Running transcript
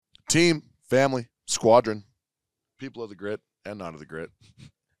Team, family, squadron, people of the grit and not of the grit.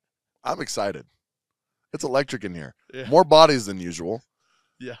 I'm excited. It's electric in here. Yeah. More bodies than usual.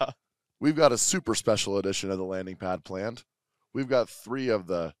 Yeah. We've got a super special edition of the landing pad planned. We've got 3 of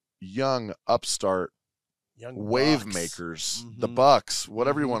the young upstart wave makers, the Bucks,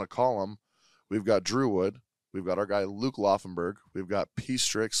 whatever you want to call them. We've got Drew Wood. We've got our guy Luke Laufenberg. We've got P.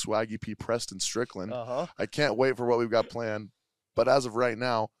 Strick, Swaggy P. Preston Strickland. I can't wait for what we've got planned. But as of right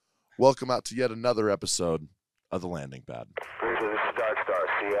now, welcome out to yet another episode of the landing pad. This is Star.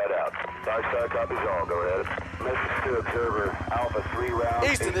 See you out. Star copies all. Go ahead. Message to observer Alpha 3 rounds.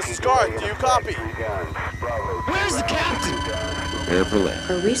 Easton, this is Garth. Do you copy? 3 guns. Bravo. Where's the captain? Prepare for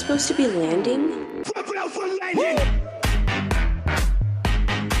land. Are we supposed to be landing? Prepare for landing!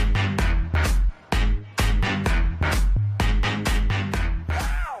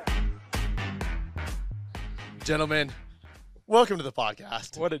 Gentlemen, welcome to the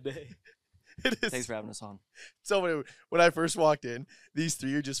podcast. What a day. It is Thanks for having us on. so many. When I first walked in, these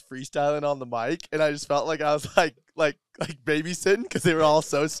 3 are just freestyling on the mic, and I just felt like I was like babysitting because they were all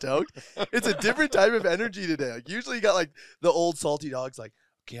so stoked. It's a different type of energy today. Like usually you got like the old salty dogs like,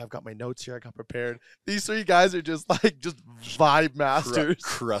 okay, I've got my notes here, I got prepared. These 3 guys are just vibe masters.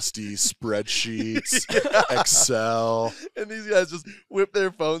 Crusty spreadsheets, Excel. And these guys just whip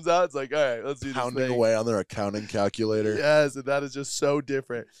their phones out. It's like, all right, let's do this Pounding thing. away on their accounting calculator. Yes, and that is just so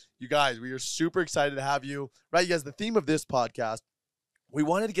different. You guys, we are super excited to have you. Right, you guys, the theme of this podcast, we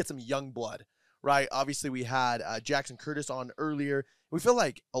wanted to get some young blood, right? Obviously, we had Jackson Curtis on earlier. We feel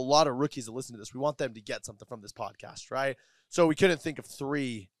like a lot of rookies that listen to this, we want them to get something from this podcast, right? So we couldn't think of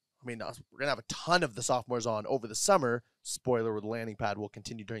 3. I mean, we're going to have a ton of the sophomores on over the summer. Spoiler, with the landing pad will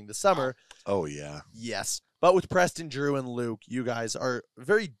continue during the summer. Oh, yeah. Yes. But with Preston, Drew, and Luke, you guys are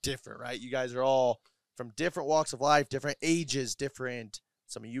very different, right? You guys are all from different walks of life, different ages, different.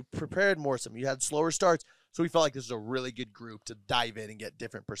 Some of you prepared more. Some of you had slower starts. So we felt like this was a really good group to dive in and get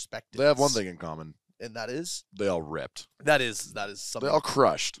different perspectives. They have one thing in common. And that is? They all ripped. That is something. They all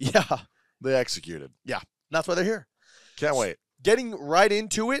crushed. Yeah. They executed. Yeah. That's why they're here. Can't wait. Getting right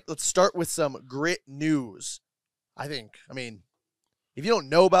into it, let's start with some grit news. I mean, if you don't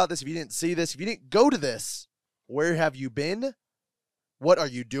know about this, if you didn't see this, if you didn't go to this, where have you been? What are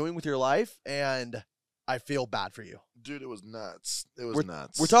you doing with your life? And I feel bad for you. Dude, it was nuts. It was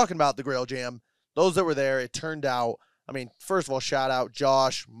nuts. We're talking about the Grail Jam. Those that were there, it turned out, I mean, first of all, shout out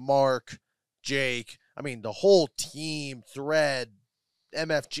Josh, Mark, Jake. I mean, the whole team, Thread,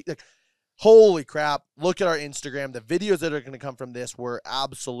 MFG. Like, holy crap. Look at our Instagram. The videos that are going to come from this were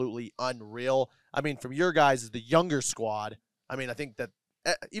absolutely unreal. I mean, from your guys, the younger squad, I mean, I think that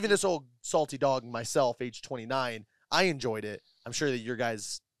even this old salty dog myself, age 29, I enjoyed it. I'm sure that your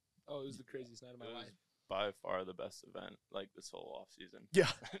guys. Oh, it was the craziest night of my life. By far the best event, like this whole off season. Yeah,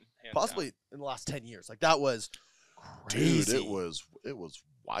 possibly in the last 10 years. Like that was crazy. Dude, it was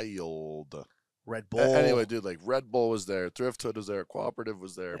wild. Red Bull. Anyway, dude, like Red Bull was there, Thrifthood was there, Cooperative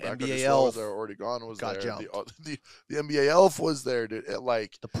was there, NBA was Elf there, Already Gone was got there, jumped. the NBA Elf was there, dude.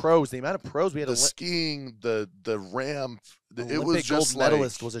 Like the pros, the amount of pros we had. The skiing, the ramp, the it was just gold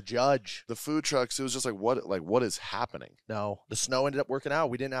medalist was a judge. The food trucks, it was just like what is happening? No, the snow ended up working out.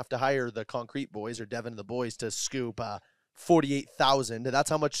 We didn't have to hire the concrete boys or Devin and the boys to scoop 48,000.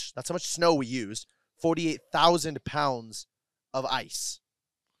 That's how much snow we used. 48,000 pounds of ice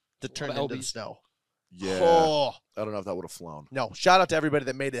to turn into the snow. Yeah. Oh. I don't know if that would have flown. No, shout out to everybody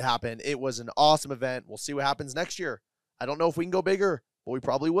that made it happen. It was an awesome event. We'll see what happens next year. I don't know if we can go bigger, but we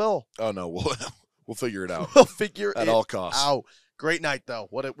probably will. Oh no, we'll figure it out. We'll figure at it all costs. out. Great night though.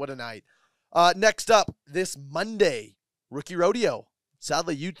 What a night. Next up this Monday, Rookie Rodeo.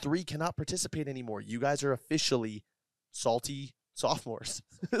 Sadly, you 3 cannot participate anymore. You guys are officially salty sophomores.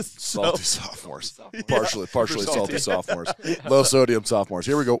 Salty sophomores. Yeah. Partially salty sophomores. Low sodium sophomores.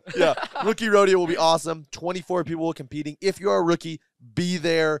 Here we go. Yeah. Rookie Rodeo will be awesome. 24 people competing. If you're a rookie, be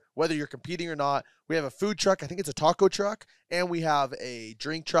there, whether you're competing or not. We have a food truck. I think it's a taco truck. And we have a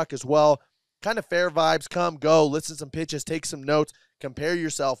drink truck as well. Kind of fair vibes. Come, go, listen to some pitches, take some notes, compare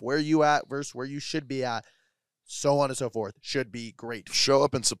yourself where you at versus where you should be at. So on and so forth. Should be great. Show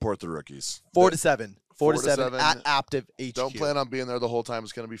up and support the rookies. 4 to 7. 4 to 7 at Aptive HQ. Don't plan on being there the whole time.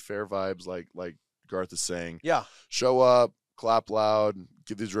 It's going to be fair vibes, like Garth is saying. Yeah. Show up, clap loud,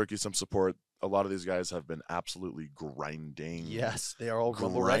 give these rookies some support. A lot of these guys have been absolutely grinding. Yes, they are all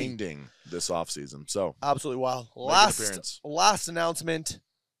grinding this offseason. So absolutely wild. Last announcement.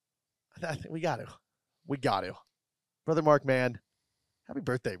 I think we got to. Brother Mark, man, happy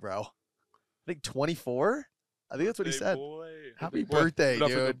birthday, bro. I think 24. I think that's what he said. Boy. Happy birthday, Put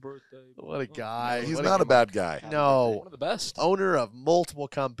up for the dude. birthday. What a guy. He's What not a bad guy. No. One of the best. Owner of multiple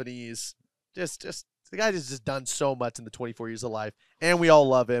companies. Just the guy has just done so much in the 24 years of life, and we all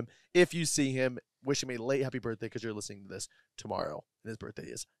love him. If you see him, wish him a late happy birthday because you're listening to this tomorrow, and his birthday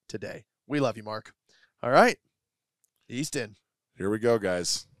is today. We love you, Mark. All right, Easton. Here we go,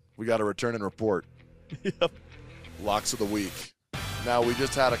 guys. We got a return and report. Yep. Locks of the week. Now, we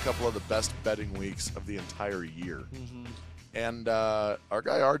just had a couple of the best betting weeks of the entire year. Mm-hmm. And our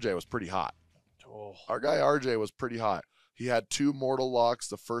guy RJ was pretty hot. Oh. Our guy RJ was pretty hot. He had 2 mortal locks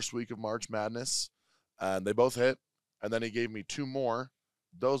the first week of March Madness, and they both hit. And then he gave me 2 more.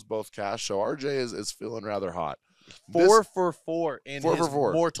 Those both cashed. So RJ is feeling rather hot. 4 for 4 in 4 his for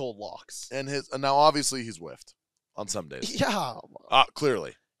 4. mortal locks. And now obviously he's whiffed on some days. Yeah.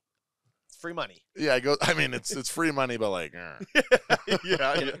 Clearly. It's free money. Yeah, I mean it's free money, but like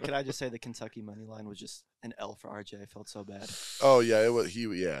Yeah. Can I just say the Kentucky money line was just an L for RJ? I felt so bad. Oh yeah, it was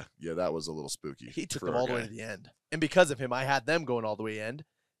that was a little spooky. He took for them our all the way guy. to the end. And because of him, I had them going all the way end.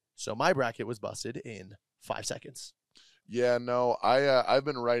 So my bracket was busted in 5 seconds. Yeah, no, I've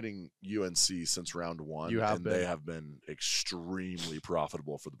been writing UNC since round 1. You have and been. they have been extremely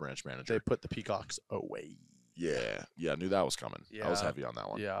profitable for the branch manager. They put the Peacocks away. Yeah, I knew that was coming. I was Yeah. heavy on that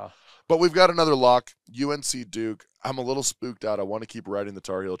one. Yeah. But we've got another lock, UNC Duke. I'm a little spooked out. I want to keep riding the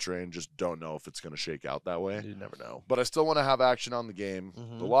Tar Heel train, just don't know if it's going to shake out that way. You never know. But I still want to have action on the game.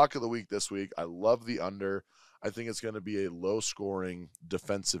 Mhm. The lock of the week this week, I love the under. I think it's going to be a low-scoring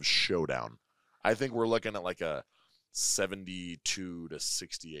defensive showdown. I think we're looking at like a 72 to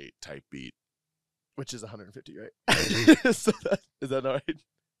 68 type beat. Which is 150, right? So is that all right?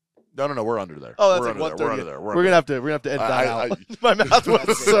 No, we're under there. Oh, that's we're like under there. We're 130. under there. We're gonna have to edit that out. My math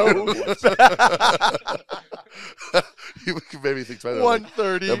was so bad. You made me think.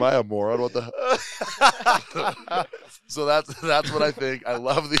 130. Am I a moron? What the? So that's what I think. I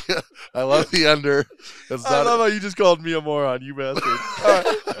love the under. It's I not love how you just called me a moron, you bastard. All right.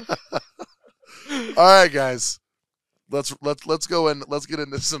 all right, guys. Let's go and let's get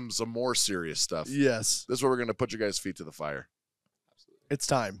into some more serious stuff. Yes, This is where we're gonna put your guys' feet to the fire. it's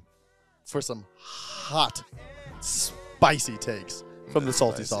time for some hot, spicy takes from the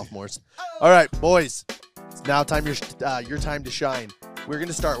salty Spicy. sophomores. All right, boys. It's now your time to shine. We're going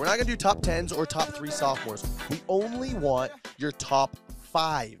to start. We're not going to do top 10s or top 3 sophomores. We only want your top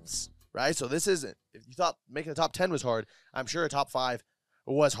 5s, right? So this isn't, if you thought making a top 10 was hard, I'm sure a top 5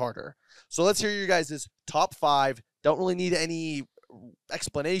 was harder. So let's hear your guys' top 5. Don't really need any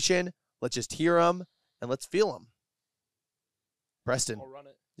explanation. Let's just hear them and let's feel them. Preston. I'll run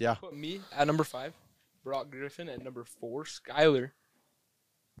it. Yeah. Put me at number 5. Brock Griffin at number 4. Skyler.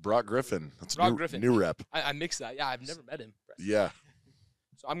 Brock Griffin. That's Brock new, Griffin. new rep. I mixed that. Yeah, I've never met him. Yeah,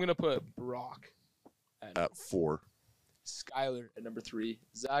 So I'm going to put Brock at at 4. Skyler at number 3.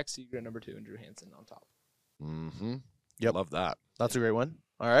 Zach Seeger at number 2. And Drew Hansen on top. Mm-hmm. Yep. Love that. That's a great one.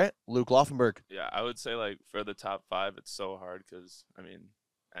 All right. Luke Laufenberg. Yeah, I would say like for the top 5, it's so hard because I mean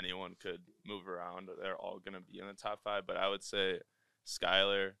anyone could move around. They're all gonna be in the top 5, but I would say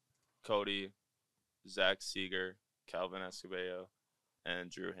Skyler, Cody, Zach Seeger, Calvin Escobedo, and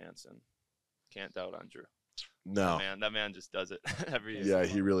Drew Hansen. Can't doubt on Drew. No. That man just does it every year. Yeah,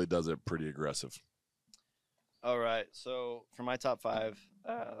 he really does it pretty aggressive. All right, so for my top 5,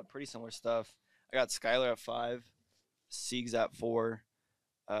 pretty similar stuff. I got Skyler at 5, Siegs at 4,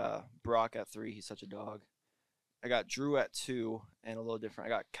 Brock at 3. He's such a dog. I got Drew at 2, and a little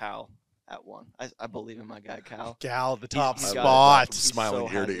different. I got Cal at 1. I believe in my guy Cal. Gal, the top he's got spot. He's Smiling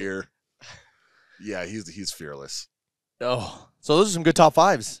so ear to happy. ear. Yeah, he's fearless. Oh, so those are some good top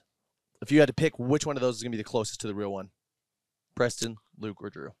 5s. If you had to pick which one of those is going to be the closest to the real one, Preston, Luke, or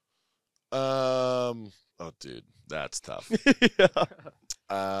Drew? Oh, dude, that's tough. Yeah.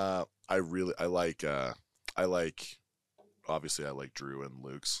 Obviously, I like Drew and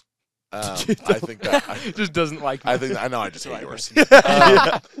Luke's. I think that. Just doesn't like me. I know. I just hate yours.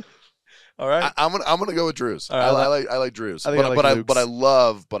 Yeah. All right. I'm gonna go with Drew's. All right, I like Drew's. I think I like But I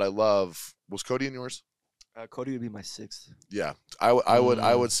Luke's. love. Was Cody in yours? Cody would be my 6th. Yeah, I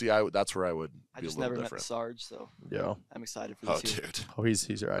would see. That's where I would I be a just little never different. met Sarge, so Yeah. I'm excited for Oh, this year. dude. Oh,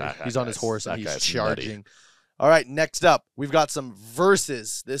 he's all right. That He's on his guy's- horse and that he's guy's charging. All right, next up, we've got some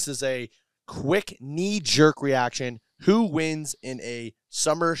verses. This is a quick knee-jerk reaction. Who wins in a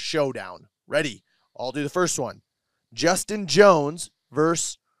summer showdown? Ready? I'll do the first one. Justin Jones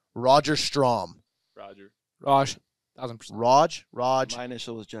versus Roger Strom. Roger. Raj, 1000%. Raj, My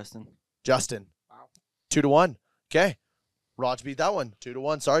initial was Justin. Justin. Wow. 2-1. Okay. Raj beat that one.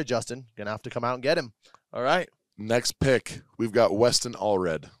 2-1. Sorry, Justin. Gonna have to come out and get him. All right. Next pick, we've got Weston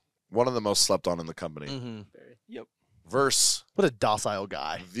Allred One of the most slept on in the company. Mm-hmm. Yep. Versus What a docile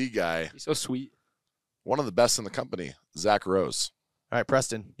guy. the guy, He's so sweet. one of the best in the company, Zach Rose. All right,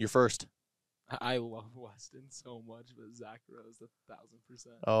 Preston, you're first. I love Weston so much, but Zach Rose 1,000%.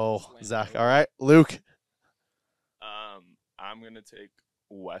 Oh, Slam Zach. dunk. All right, Luke. I'm gonna take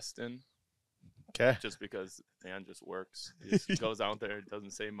Weston Okay. just because man just works. He just goes out there, doesn't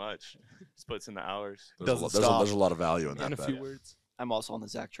say much, just puts in the hours. Doesn't There's stop. a lot of value in And that a few bet. words. I'm also on the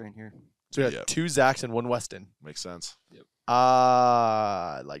Zach train here. So we got Yeah. 2 Zachs and 1 Weston. Makes sense.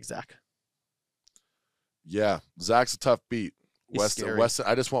 I like Zach. Yeah, Zach's a tough beat. He's scary. Weston.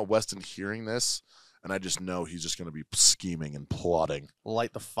 I just want Weston hearing this, and I just know he's just going to be scheming and plotting.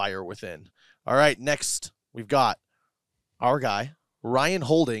 Light the fire within. All right, next we've got our guy, Ryan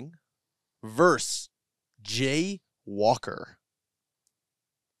Holding versus Jay Walker.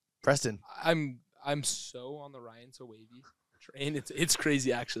 Preston. I'm so on the Ryan so wavy train. It's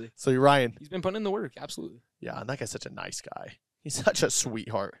crazy actually. So you're Ryan. He's been putting in the work, absolutely. Yeah, and that guy's such a nice guy. He's such a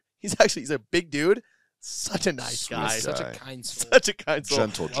sweetheart. He's a big dude. Such a nice Sweet guy. guy. Such a kind soul. Such a kind soul.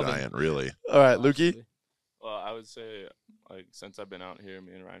 Gentle Love him. giant, really. All right, Lukey. Absolutely. Well, I would say like since I've been out here,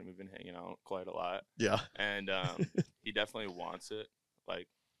 me and Ryan we've been hanging out quite a lot, Yeah. and he definitely wants it. Like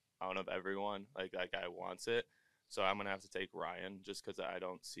out of everyone, like that guy wants it. So I'm gonna have to take Ryan just because I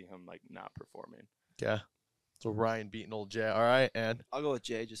don't see him like not performing. Yeah. So Ryan beating old Jay. All right, and I'll go with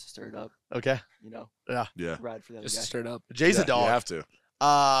Jay just to stir it up. okay. You know, Yeah. ride for the other Just guy. stirred up. Jay's Yeah, a dog. You have to.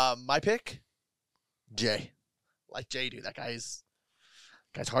 My pick, Jay. Like Jay, dude. That guy's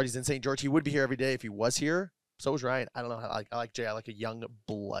hard. He's in St. George. He would be here every day if he was here. So was Ryan. I don't know. I like Jay. I like a young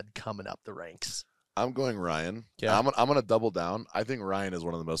blood coming up the ranks. I'm going Ryan. Yeah. I'm gonna double down. I think Ryan is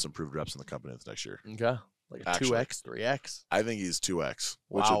one of the most improved reps in the company this next year. Okay. Like a Actually. 2X, 3X. I think he's 2x,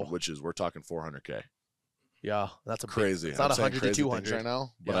 Wow. which is we're talking 400K. Yeah, that's a big- Crazy. It's not I'm saying 100 to crazy things 200 right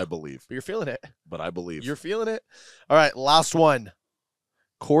now, but Yeah. I believe. But you're feeling it. But I believe. You're feeling it. All right, last one.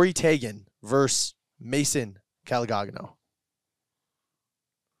 Corey Tagan versus Mason Calagagno.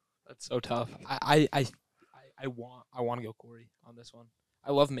 That's so tough. I want to go Corey on this one.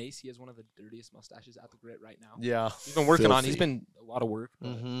 I love Mace. He has one of the dirtiest mustaches at the grit right now. Yeah. He's been working on. Filthy. He's been a lot of work. But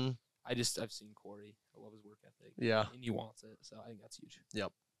Mm-hmm. I've seen Corey. I love his work ethic. Yeah. And he wants it. So I think that's huge.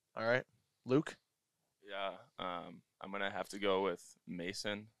 All right. Luke? Yeah, I'm gonna have to go with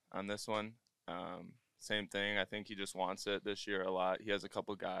Mason on this one. Same thing. I think he just wants it this year a lot. He has a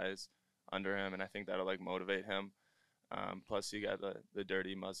couple guys under him, and I think that'll like motivate him. Plus, you got the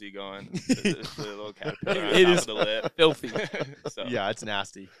dirty muzzy going, the little caterpillar on It top is of the lip. filthy. So, Yeah, it's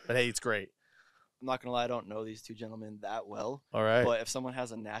nasty. But hey, it's great. I'm not gonna lie, I don't know these two gentlemen that well. All right. But if someone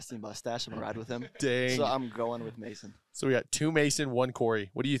has a nasty mustache, I'm gonna ride with him. Dang. So I'm going with Mason. So we got 2 Mason, 1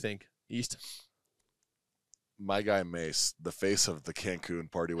 Corey. What do you think? East? My guy Mace, the face of the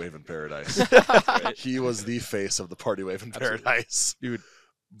Cancun Party Wave in Paradise. Right. He was the face of the Party Wave in Absolutely. Paradise. Dude.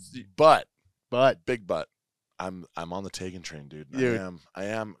 But But big but. I'm on the Taken train, dude. Dude. I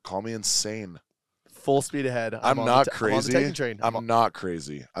am. Call me insane. full speed ahead. I'm on not the I'm on the crazy. taking train. I'm not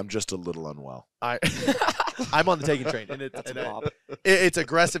crazy. I'm just a little unwell. I'm on the taking train, and it's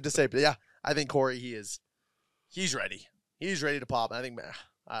aggressive to say, but yeah, I think Corey he's ready. He's ready to pop. And I think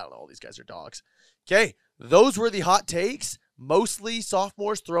I don't know. All these guys are dogs. Okay, those were the hot takes. Mostly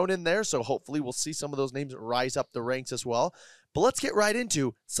sophomores thrown in there, so hopefully we'll see some of those names rise up the ranks as well. But let's get right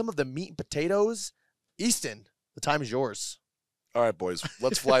into some of the meat and potatoes. Easton, the time is yours. All right, boys,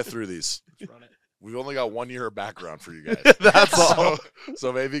 let's fly through these. Let's run it. We've only got 1 year of background for you guys. That's all.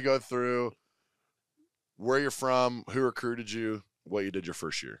 So maybe go through where you're from, who recruited you, what you did your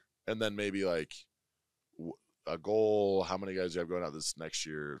first year, and then maybe like a goal, how many guys you have going out this next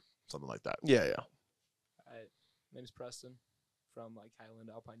year, something like that. Yeah. My name's Preston from like Highland,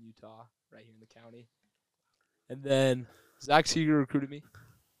 Alpine, Utah, right here in the county. And then Zach Seeger recruited me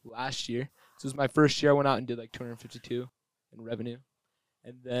last year. So it was my first year. I went out and did like 252 in revenue.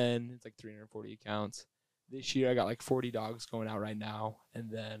 And then it's like 340 accounts. This year I got like 40 dogs going out right now, and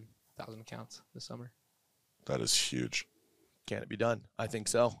then 1,000 accounts this summer. That is huge. Can it be done? I think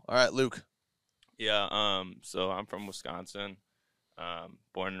so. All right, Luke. Yeah, so I'm from Wisconsin.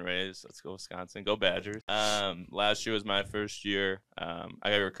 Born and raised. Let's go Wisconsin. Go Badgers. Last year was my first year. I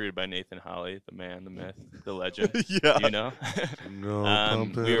got recruited by Nathan Holly, the man, the myth, the legend. Yeah. You know? No,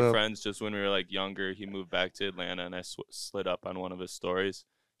 We were friends just when we were like younger. He moved back to Atlanta, and I slid up on one of his stories.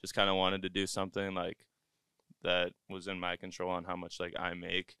 Just kind of wanted to do something like that was in my control on how much like I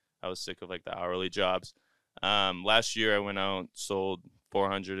make. I was sick of like the hourly jobs. Last year I went out, sold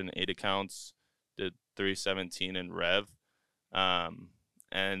 408 accounts, did 317 in rev.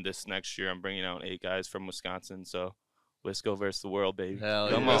 And this next year I'm bringing out 8 guys from Wisconsin. So Wisco versus the world, baby. Hell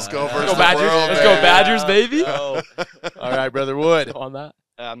Come yeah. on. Let's go Let's versus Go the Badgers. world, Let's go baby. Badgers, baby. Oh. All right, brother Wood. On that.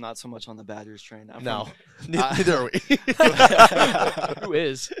 I'm not so much on the Badgers train. No, neither are we. Who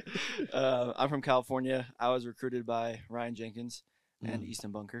is? I'm from California. I was recruited by Ryan Jenkins and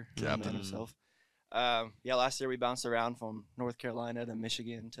Easton Bunker, the man Captain. himself. Last year we bounced around from North Carolina to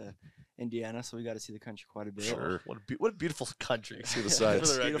Michigan to Indiana, so we got to see the country quite a bit. Sure. What a beautiful country. See the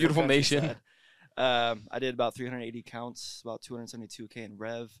sights. Beautiful nation. I did about 380 counts, about 272K in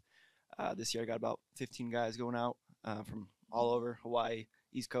rev. This year I got about 15 guys going out from all over Hawaii,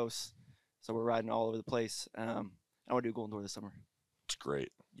 East Coast. So we're riding all over the place. I want to do Golden Door this summer. It's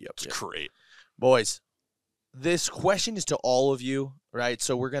great. Yep. It's great. Boys, this question is to all of you, right?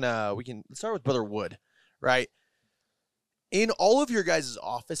 So we can start with Brother Wood, right? In all of your guys'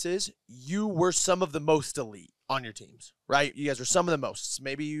 offices, you were some of the most elite on your teams, right? You guys were some of the most.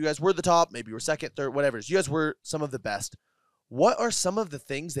 Maybe you guys were the top, maybe you were second, third, whatever. You guys were some of the best. What are some of the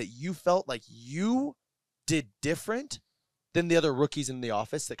things that you felt like you did different than the other rookies in the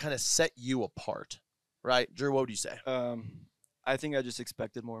office that kind of set you apart, right? Drew, what would you say? I think I just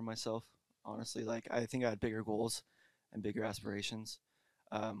expected more of myself, honestly. Like, I think I had bigger goals and bigger aspirations.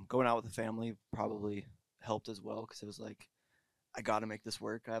 Going out with the family probably helped as well because it was like, I got to make this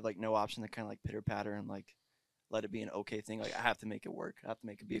work. I have, like, no option to kind of, like, pitter-patter and, like, let it be an okay thing. Like, I have to make it work. I have to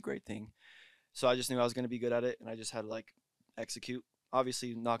make it be a great thing. So I just knew I was going to be good at it, and I just had to, like, execute.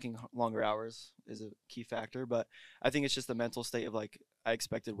 Obviously, knocking longer hours is a key factor, but I think it's just the mental state of, like, I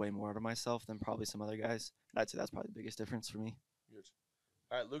expected way more out of myself than probably some other guys. And I'd say that's probably the biggest difference for me.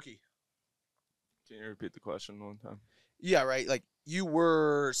 All right, Lukey. Can you repeat the question one time? Yeah, right. Like, you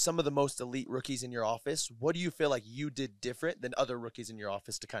were some of the most elite rookies in your office. What do you feel like you did different than other rookies in your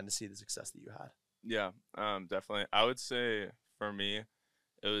office to kind of see the success that you had? Yeah, definitely. I would say for me,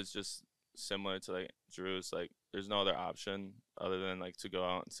 it was just similar to like Drew's. Like, there's no other option other than like to go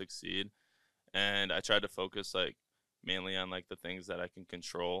out and succeed. And I tried to focus like mainly on like the things that I can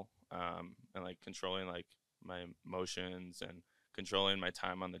control, and like controlling like my emotions and controlling my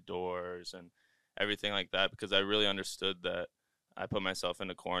time on the doors and everything like that, because I really understood that I put myself in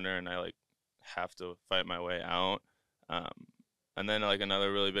a corner and I like have to fight my way out. And then like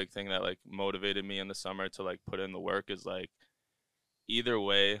another really big thing that like motivated me in the summer to like put in the work is like either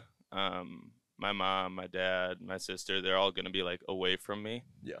way, my mom, my dad, my sister, they're all going to be like away from me.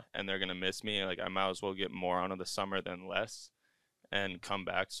 Yeah. And they're going to miss me. Like, I might as well get more out of the summer than less and come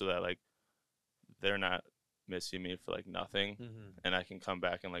back so that like they're not missing me for like nothing. And I can come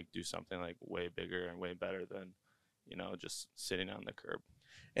back and like do something like way bigger and way better than, you know, just sitting on the curb.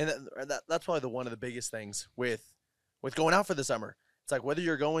 And that's probably one of the biggest things with going out for the summer. It's like whether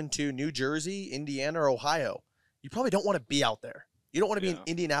you're going to New Jersey, Indiana, or Ohio, you probably don't want to be out there. You don't want to be in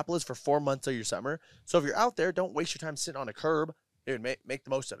Indianapolis for 4 months of your summer. So if you're out there, don't waste your time sitting on a curb. Dude, make the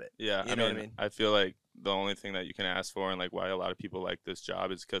most of it. Yeah, you know what I mean? I feel like the only thing that you can ask for and like why a lot of people like this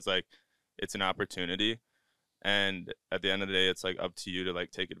job is because like it's an opportunity. And at the end of the day, it's like up to you to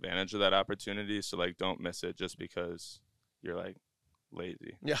like take advantage of that opportunity. So like don't miss it just because you're like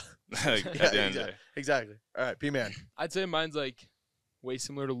lazy. Yeah. Like at the end of the day. Exactly. All right, P-Man. I'd say mine's like way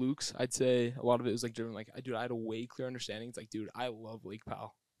similar to Luke's. I'd say a lot of it was like driven like, I had a way clear understanding. It's like, dude, I love Lake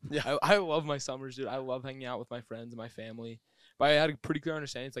Powell. Yeah. I love my summers, dude. I love hanging out with my friends and my family. But I had a pretty clear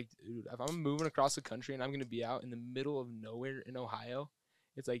understanding. It's like, dude, if I'm moving across the country and I'm going to be out in the middle of nowhere in Ohio,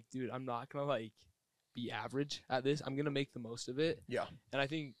 it's like, dude, I'm not going to like be average at this. I'm going to make the most of it. Yeah. And I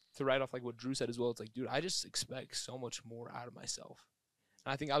think to write off like what Drew said as well, it's like, dude, I just expect so much more out of myself.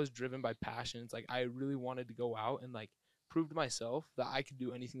 And I think I was driven by passion. It's like I really wanted to go out and like prove to myself that I could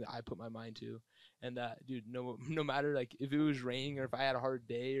do anything that I put my mind to. And that, dude, no matter like if it was raining or if I had a hard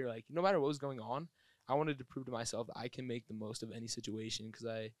day or like no matter what was going on, I wanted to prove to myself that I can make the most of any situation, because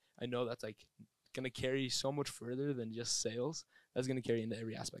I know that's like going to carry so much further than just sales. That's going to carry into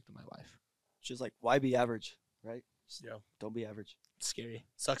every aspect of my life. Just like, why be average, right? Just don't be average. It's scary.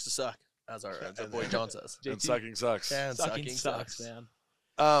 Sucks to suck, as our boy John says. And sucking sucks. And Sucking sucks, man.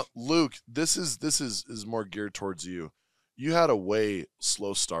 Luke, this is more geared towards you. You had a way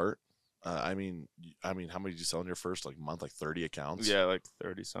slow start. I mean, how many did you sell in your first like month? Like 30 accounts? Yeah, like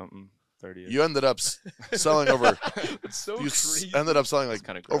 30 something. 30. You ended up selling over. It's so You crazy. ended up selling like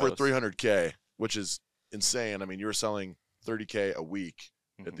kinda over gross. 300K, which is insane. I mean, you were selling 30K a week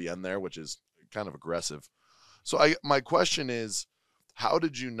at the end there, which is kind of aggressive. So my question is, how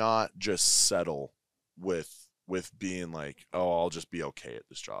did you not just settle with being like, oh, I'll just be okay at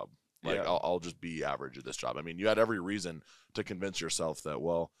this job? Like, Yeah. I'll just be average at this job. I mean, you had every reason to convince yourself that,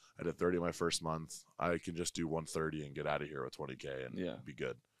 well, I did 30 my first month. I can just do 130 and get out of here with 20K and be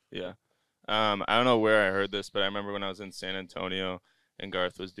good. Yeah. I don't know where I heard this, but I remember when I was in San Antonio and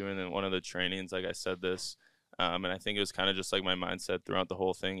Garth was doing one of the trainings, like I said this, and I think it was kind of just like my mindset throughout the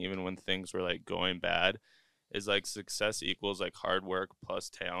whole thing, even when things were like going bad, is like success equals like hard work plus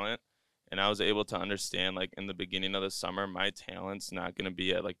talent. And I was able to understand, like, in the beginning of the summer, my talent's not going to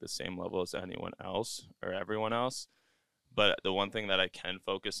be at like the same level as anyone else or everyone else. But the one thing that I can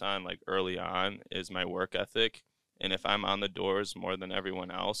focus on, like, early on is my work ethic. And if I'm on the doors more than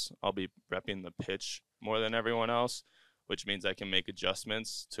everyone else, I'll be repping the pitch more than everyone else, which means I can make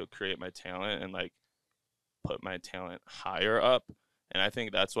adjustments to create my talent and, like, put my talent higher up. And I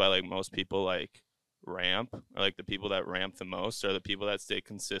think that's why, like, most people, like, ramp, or, like, the people that ramp the most are the people that stay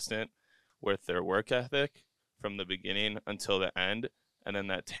consistent with their work ethic from the beginning until the end. And then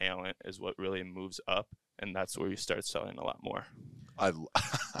that talent is what really moves up. And that's where you start selling a lot more. I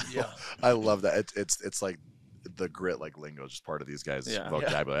love that. It's like the grit, like, lingo is just part of these guys'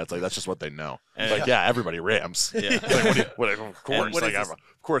 vocabulary. That's just what they know. And like, yeah, everybody ramps. Yeah. Of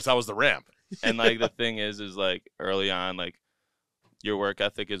course, that was the ramp. And like the thing is like early on, like your work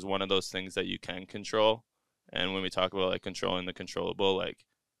ethic is one of those things that you can control. And when we talk about like controlling the controllable, like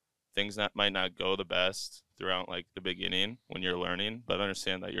things might not go the best throughout like the beginning when you're learning, but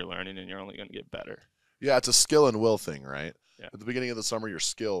understand that you're learning and you're only going to get better. Yeah, it's a skill and will thing, right? Yeah. At the beginning of the summer, your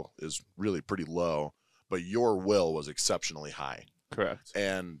skill is really pretty low, but your will was exceptionally high. Correct.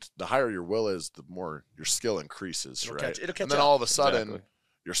 And the higher your will is, the more your skill increases, It'll right? catch and then up. all of a sudden, Exactly.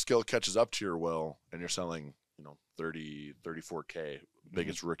 your skill catches up to your will, and you're selling, 30, 34K,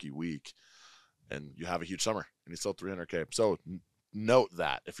 biggest rookie week, and you have a huge summer, and you sell 300K. So note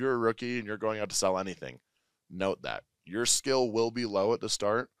that. If you're a rookie and you're going out to sell anything, note that. Your skill will be low at the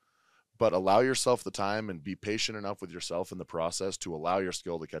start, but allow yourself the time and be patient enough with yourself in the process to allow your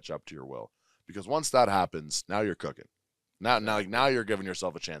skill to catch up to your will. Because once that happens, now you're cooking. Now you're giving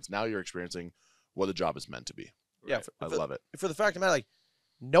yourself a chance. Now you're experiencing what the job is meant to be. Yeah, I love it. For the fact of the matter, like,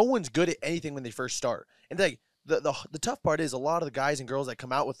 no one's good at anything when they first start. And like the tough part is a lot of the guys and girls that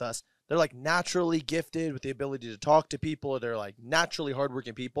come out with us, they're like naturally gifted with the ability to talk to people, or they're like naturally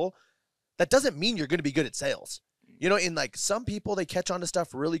hardworking people. That doesn't mean you're going to be good at sales. In like some people, they catch on to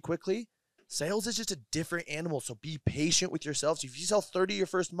stuff really quickly. Sales is just a different animal, so be patient with yourself. So if you sell 30 your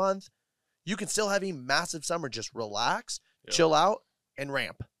first month, you can still have a massive summer. Just relax, chill out, and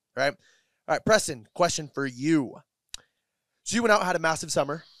ramp, right? All right, Preston, question for you. So you went out and had a massive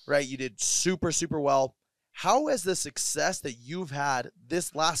summer, right? You did super, super well. How has the success that you've had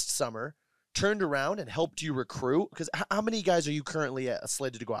this last summer turned around and helped you recruit? Because how many guys are you currently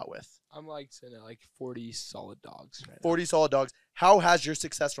slated to go out with? I'm like sitting at like 40 solid dogs right now. 40 solid dogs. How has your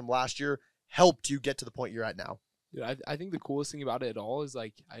success from last year helped you get to the point you're at now? Dude, I think the coolest thing about it all is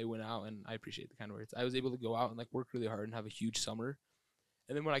like I went out, and I appreciate the kind words. I was able to go out and like work really hard and have a huge summer.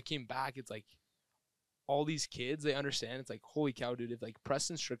 And then when I came back, it's like all these kids, they understand. It's like, holy cow, dude, if like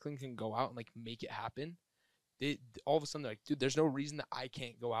Preston Strickland can go out and like make it happen, all of a sudden they're like, dude, there's no reason that I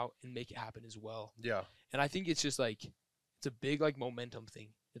can't go out and make it happen as well. Yeah. And I think it's just like, it's a big like momentum thing.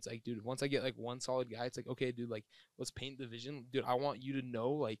 It's like, dude, once I get like one solid guy, it's like, okay, dude, like let's paint the vision. Dude, I want you to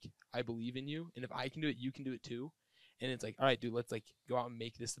know like I believe in you, and if I can do it, you can do it too. And it's like, all right, dude, let's like go out and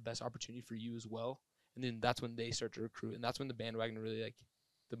make this the best opportunity for you as well. And then that's when they start to recruit, and that's when the bandwagon really like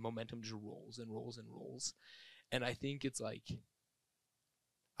the momentum just rolls and rolls and rolls. And I think it's like,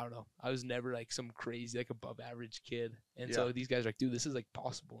 I don't know, I was never like some crazy like above average kid, and so these guys are like, dude, this is like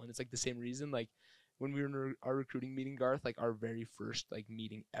possible. And it's like the same reason like when we were in our recruiting meeting, Garth, like our very first like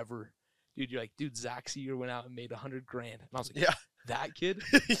meeting ever, dude, you're like, dude, Zach Seeger went out and made $100,000, and I was like, that kid,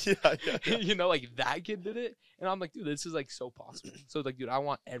 like that kid did it. And I'm like, dude, this is like so possible. So like, dude, I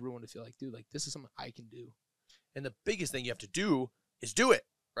want everyone to feel like, dude, like this is something I can do. And the biggest thing you have to do is do it,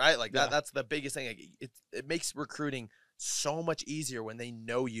 right? Like that's the biggest thing. Like, it makes recruiting so much easier when they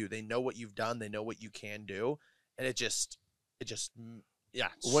know you, they know what you've done, they know what you can do, and it just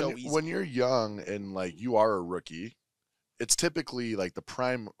so easy. When you're young and like you are a rookie, it's typically like the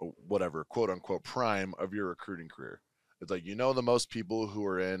prime, whatever, quote unquote prime of your recruiting career. It's like, the most people who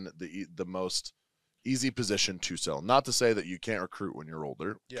are in the most easy position to sell. Not to say that you can't recruit when you're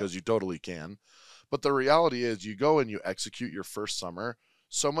older, because you totally can. But the reality is you go and you execute your first summer.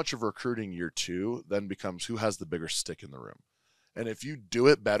 So much of recruiting year 2 then becomes who has the bigger stick in the room. And if you do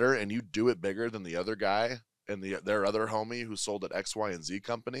it better and you do it bigger than the other guy and their other homie who sold at X, Y, and Z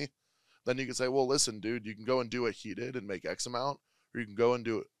company, then you can say, well, listen, dude, you can go and do what he did and make X amount, or you can go and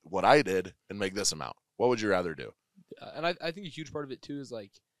do what I did and make this amount. What would you rather do? And I think a huge part of it too is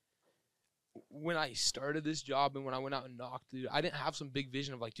like when I started this job and when I went out and knocked, dude, I didn't have some big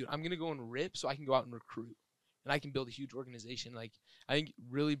vision of like, dude, I'm gonna go and rip so I can go out and recruit. and I can build a huge organization. Like, I think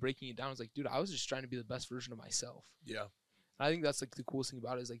really breaking it down is like, dude, I was just trying to be the best version of myself. Yeah. And I think that's like the coolest thing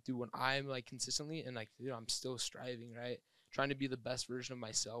about it is like, dude, when I'm like consistently and like, dude, I'm still striving, right? Trying to be the best version of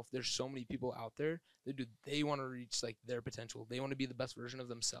myself. There's so many people out there that they want to reach like their potential. They want to be the best version of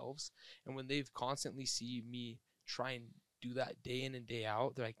themselves. And when they've constantly see me try and do that day in and day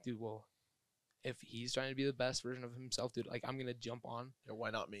out, they're like, dude, well, if he's trying to be the best version of himself, dude, like I'm gonna jump on. Yeah,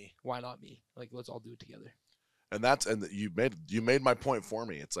 why not me? Why not me? Like, let's all do it together. And you made my point for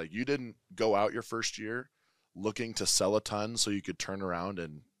me. It's like you didn't go out your first year looking to sell a ton so you could turn around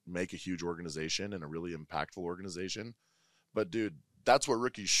and make a huge organization and a really impactful organization. But dude, that's what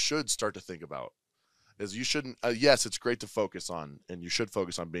rookies should start to think about. Is you shouldn't. Yes, it's great to focus on, and you should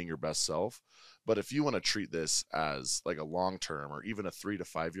focus on being your best self. But if you want to treat this as like a long term or even a 3 to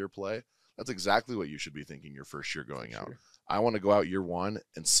 5 year play, that's exactly what you should be thinking your first year going out. I want to go out year one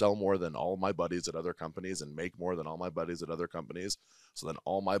and sell more than all my buddies at other companies and make more than all my buddies at other companies. So then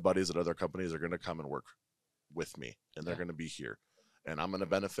all my buddies at other companies are going to come and work with me, and they're going to be here. And I'm going to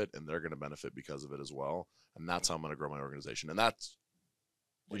benefit, and they're going to benefit because of it as well. And that's how I'm going to grow my organization. And that's,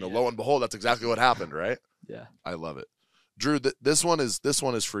 lo and behold, that's exactly what happened, right? Yeah. I love it. Drew, this one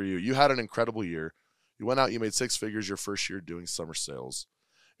is for you. You had an incredible year. You went out, you made 6 figures your first year doing summer sales.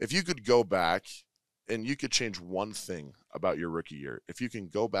 If you could go back and you could change one thing about your rookie year, if you can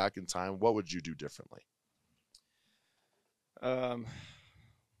go back in time, what would you do differently? What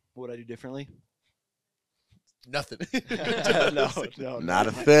would I do differently? Nothing. No. Not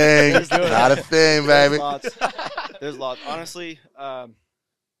a thing. Not a thing, baby. There's lots. Honestly, and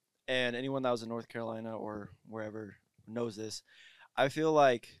anyone that was in North Carolina or wherever knows this, I feel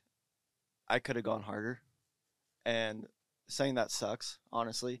like I could have gone harder. And saying that sucks,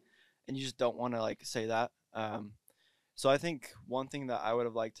 honestly. And you just don't want to, like, say that. So I think one thing that I would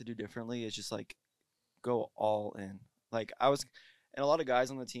have liked to do differently is just, like, go all in. Like, and a lot of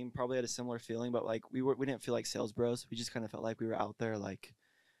guys on the team probably had a similar feeling, but like we didn't feel like sales bros. We just kind of felt like we were out there like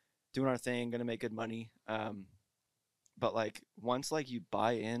doing our thing, gonna make good money. But like once like you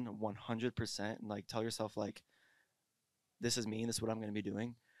buy in 100% and like tell yourself like this is me and this is what I'm gonna be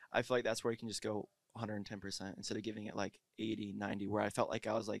doing, I feel like that's where you can just go 110% instead of giving it like 80, 90, where I felt like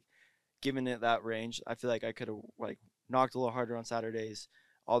I was like giving it that range. I feel like I could have like knocked a little harder on Saturdays,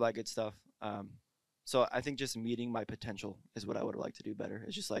 all that good stuff. So I think just meeting my potential is what I would have liked to do better.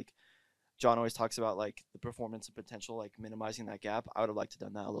 It's just like John always talks about like the performance and potential, like minimizing that gap. I would have liked to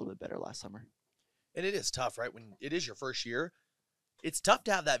done that a little bit better last summer. And it is tough, right? When it is your first year, it's tough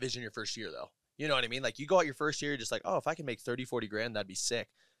to have that vision your first year, though. You know what I mean? Like you go out your first year, you're just like, oh, if I can make 30, 40 grand, that'd be sick.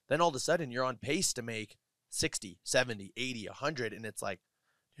 Then all of a sudden you're on pace to make 60, 70, 80, 100. And it's like,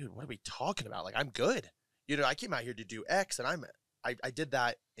 dude, what are we talking about? Like, I'm good. You know, I came out here to do X and I did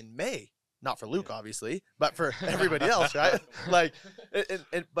that in May. Not for Luke, obviously, but for everybody else, right? Like,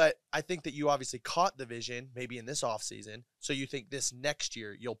 but I think that you obviously caught the vision maybe in this off season. So you think this next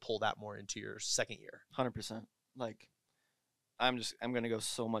year you'll pull that more into your second year? 100%. Like, I'm gonna go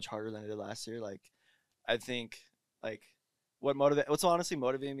so much harder than I did last year. Like, I think like what's honestly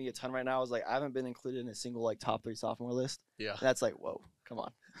motivating me a ton right now is like I haven't been included in a single like top 3 sophomore list. Yeah, and that's like whoa, come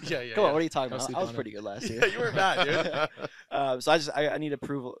on. Yeah. Come on, what are you talking about? I was pretty good last year. Yeah, you weren't bad, dude. So I need to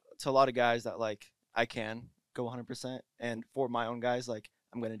prove to a lot of guys that like I can go 100%, and for my own guys, like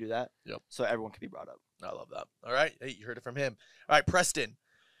I'm gonna do that. Yep. So everyone can be brought up. I love that. All right, hey, you heard it from him. All right, Preston.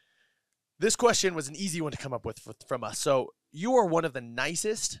 This question was an easy one to come up with from us. So you are one of the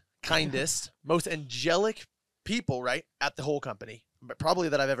nicest, kindest, most angelic people, right, at the whole company, but probably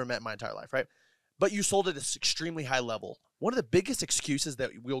that I've ever met in my entire life, right? But you sold at an extremely high level. One of the biggest excuses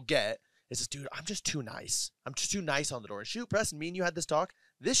that we'll get is this, dude, I'm just too nice. I'm just too nice on the door. And shoot, Preston, me and you had this talk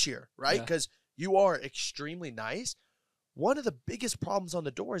this year, right? Because you are extremely nice. One of the biggest problems on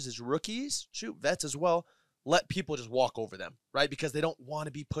the doors is rookies, shoot, vets as well, let people just walk over them, right? Because they don't want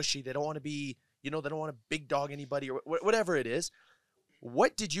to be pushy. They don't want to be, they don't want to big dog anybody or whatever it is.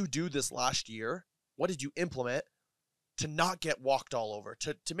 What did you do this last year? What did you implement to not get walked all over?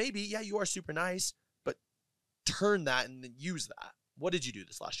 To maybe, yeah, you are super nice, but turn that and then use that. What did you do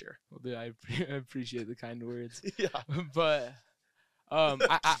this last year? Well, dude, I appreciate the kind words. Yeah. But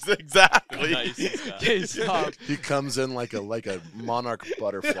exactly. Okay, stop. He comes in like a monarch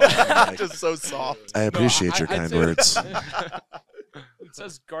butterfly. Like, just so soft. I appreciate your kind words. It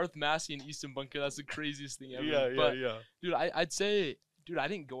says Garth Massey in Easton Bunker. That's the craziest thing ever. Yeah. Dude, I'd say, dude, I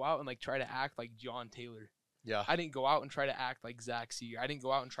didn't go out and like try to act like John Taylor. Yeah. I didn't go out and try to act like Zach Seeger. I didn't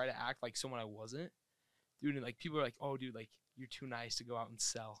go out and try to act like someone I wasn't. Dude, and like people are like, oh, dude, like you're too nice to go out and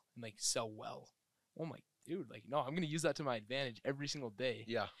sell well. Oh my dude, like, no, I'm gonna use that to my advantage every single day.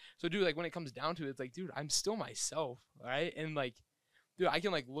 Yeah. So, dude, like, when it comes down to it, it's like, dude, I'm still myself, all right? And like, dude, I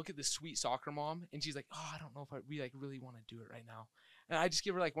can like look at this sweet soccer mom, and she's like, oh, I don't know if we like really want to do it right now, and I just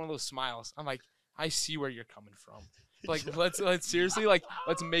give her like one of those smiles. I'm like, I see where you're coming from. Like, let's seriously, like,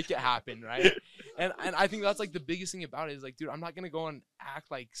 let's make it happen, right? And I think that's like the biggest thing about it is like, dude, I'm not gonna go and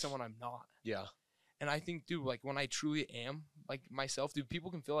act like someone I'm not. Yeah. And I think, dude, like when I truly am like myself, dude,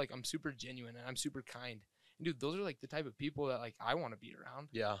 people can feel like I'm super genuine and I'm super kind. And dude, those are like the type of people that like I want to be around.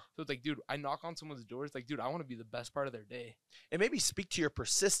 Yeah. So it's like, dude, I knock on someone's door. It's like, dude, I want to be the best part of their day. And maybe speak to your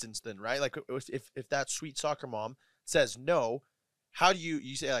persistence then, right? Like if that sweet soccer mom says no, how do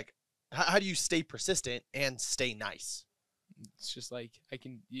you say like, how do you stay persistent and stay nice? It's just like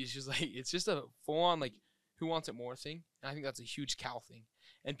it's just a full on like who wants it more thing. And I think that's a huge Cal thing.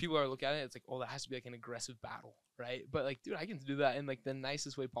 And people are looking at it, it's like, oh, that has to be like an aggressive battle, right? But like, dude, I can do that in like the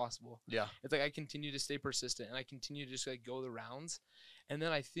nicest way possible. Yeah. It's like I continue to stay persistent and I continue to just like go the rounds. And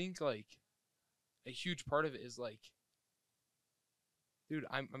then I think like a huge part of it is like, dude,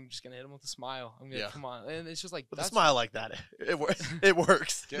 I'm just gonna hit him with a smile. I'm gonna come on, and it's just like with a smile like that, it works. It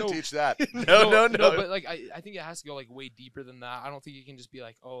works. Can't teach that. No. But like I think it has to go like way deeper than that. I don't think it can just be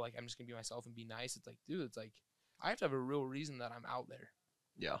like, oh, like I'm just gonna be myself and be nice. It's like, dude, it's like I have to have a real reason that I'm out there.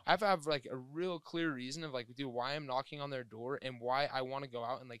 Yeah. I have to have like a real clear reason of like, dude, why I'm knocking on their door and why I want to go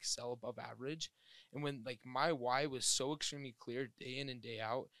out and like sell above average. And when like my why was so extremely clear day in and day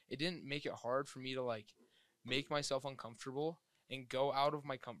out, it didn't make it hard for me to like make myself uncomfortable and go out of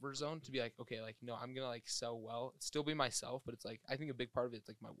my comfort zone to be like, okay, like, no, I'm going to like sell well, still be myself. But it's like, I think a big part of it is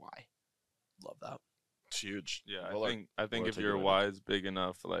like my why. Love that. It's huge. Yeah, Well, I think if your why is big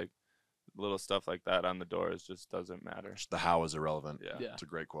enough, like little stuff like that on the doors just doesn't matter. The how is irrelevant. Yeah. It's a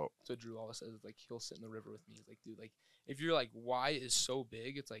great quote. So Drew always says, like, he'll sit in the river with me. He's like, dude, like, if your like why is so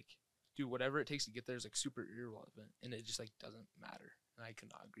big, it's like, dude, whatever it takes to get there is like super irrelevant, and it just like doesn't matter. And I could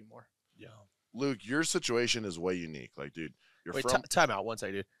not agree more. Yeah. Luke, your situation is way unique. Like, dude, you're Wait, from time out one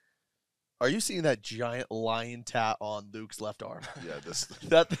second, dude. Are you seeing that giant lion tat on Luke's left arm? yeah. This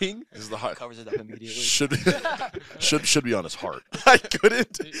That thing? is the heart. Covers it up immediately. Should be on his heart. I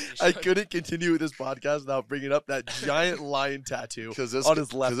couldn't continue with this podcast without bringing up that giant lion tattoo on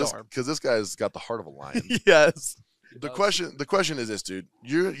his left arm. Because this guy's got the heart of a lion. Yes. The question is this, dude.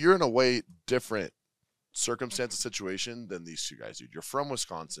 You're in a way different circumstance and situation than these two guys, dude. You're from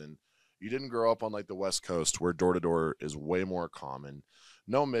Wisconsin. You didn't grow up on like the West Coast where door to door is way more common.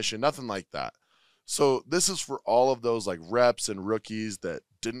 No mission, nothing like that. So this is for all of those like reps and rookies that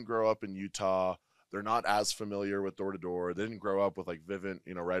didn't grow up in Utah. They're not as familiar with door to door. They didn't grow up with like Vivint,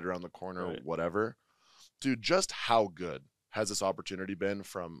 right around the corner, Right. whatever. Dude, just how good has this opportunity been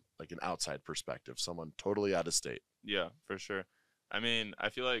from like an outside perspective, someone totally out of state? Yeah, for sure. I mean, I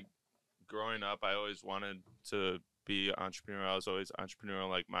feel like growing up, I always wanted to be entrepreneurial. I was always entrepreneurial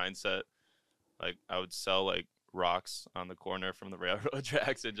like mindset. Like I would sell like rocks on the corner from the railroad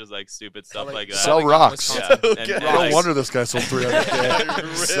tracks and just like stupid stuff like that. Sell rocks. Yeah. Okay. And, No like, wonder this guy sold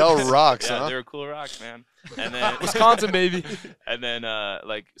 300K. Sell rocks, yeah, huh? they were cool rocks, man. And then Wisconsin, baby. And then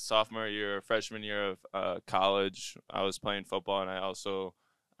like sophomore year, freshman year of college, I was playing football, and I also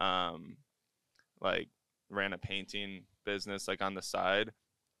like ran a painting business like on the side.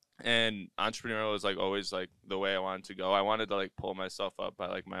 And entrepreneurial was like always like the way I wanted to go. I wanted to like pull myself up by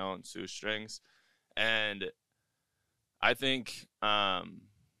like my own shoestrings. And I think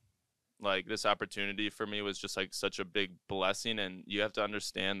like this opportunity for me was just like such a big blessing. And you have to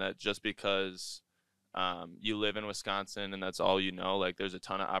understand that just because you live in Wisconsin and that's all you know, like there's a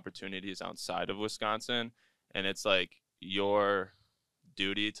ton of opportunities outside of Wisconsin, and it's like your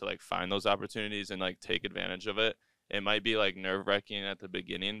duty to like find those opportunities and like take advantage of it. It might be like nerve-wracking at the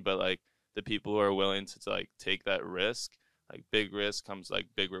beginning, but like the people who are willing to like take that risk, like big risk comes like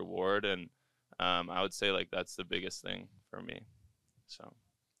big reward. And I would say like that's the biggest thing for me. So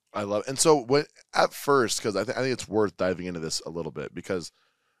I love it. And so what at first, because I think it's worth diving into this a little bit, because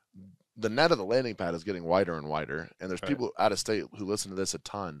the net of the landing pad is getting wider and wider, and there's Right. people out of state who listen to this a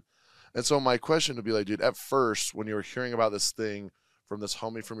ton. And so my question would be like, dude, at first when you were hearing about this thing from this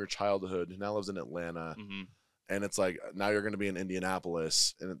homie from your childhood who now lives in Atlanta, and it's like now you're going to be in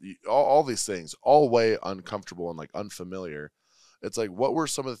Indianapolis, and all these things, all way uncomfortable and like unfamiliar. It's like, what were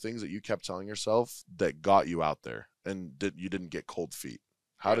some of the things that you kept telling yourself that got you out there and you didn't get cold feet?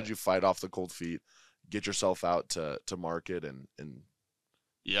 How did you fight off the cold feet, get yourself out to market and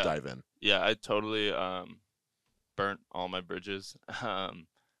yeah, dive in? Yeah, I totally burnt all my bridges.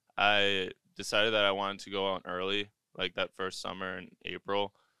 I decided that I wanted to go out early, like that first summer in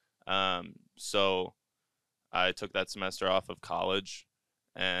April. So I took that semester off of college,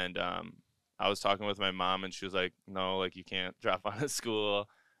 and I was talking with my mom, and she was like, no, like, you can't drop out of school.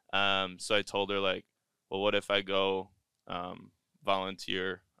 So I told her, like, well, what if I go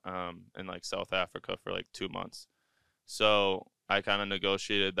volunteer in, like, South Africa for, like, 2 months? So I kind of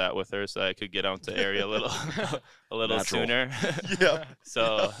negotiated that with her so I could get out to area a little sooner. Yeah.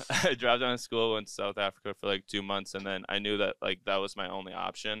 So I dropped out of school, went to South Africa for like 2 months, and then I knew that like that was my only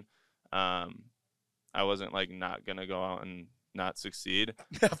option. I wasn't like not gonna go out and not succeed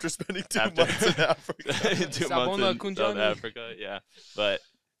After spending 2 months in Africa. 2 months in South Africa, yeah. But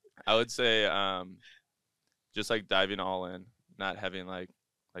I would say just like diving all in, not having like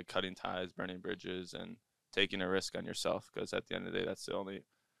cutting ties, burning bridges, and taking a risk on yourself, because at the end of the day, that's the only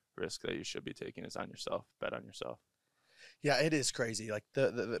risk that you should be taking is on yourself. Bet on yourself. Yeah, it is crazy. Like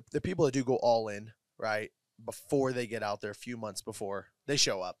the people that do go all in, right, before they get out there, a few months before they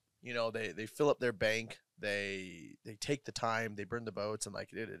show up, you know, they fill up their bank, they take the time, they burn the boats, and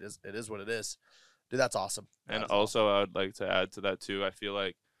like it is what it is. Dude, that's awesome. And also, I would like to add to that too. I feel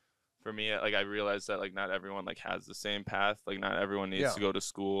like for me, like I realized that like not everyone like has the same path. Like not everyone needs to go to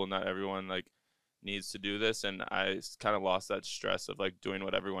school. Not everyone like needs to do this, and I kind of lost that stress of like doing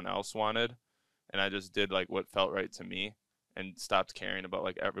what everyone else wanted, and I just did like what felt right to me and stopped caring about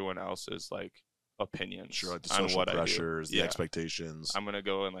like everyone else's like opinions. Sure, like the on social what pressures, I do. the expectations. I'm gonna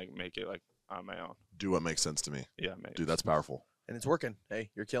go and like make it like on my own. Do what makes sense to me. Yeah, dude, that's powerful. And it's working.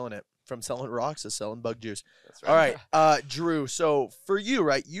 Hey, you're killing it. From selling rocks to selling bug juice. That's right. All right, Drew. So for you,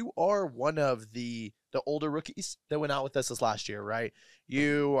 right, you are one of the older rookies that went out with us this last year, right?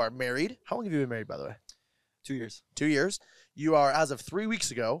 You are married. How long have you been married, by the way? 2 years. 2 years. You are, as of 3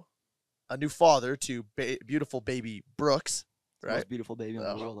 weeks ago, a new father to beautiful baby Brooks, right? Most beautiful baby in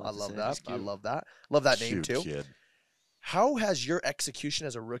the world. I love that. I love that. Love that name too. Kid. How has your execution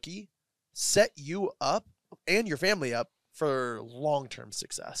as a rookie set you up and your family up for long-term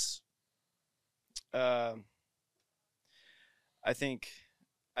success? I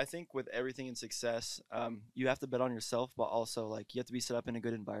think with everything in success, you have to bet on yourself, but also like you have to be set up in a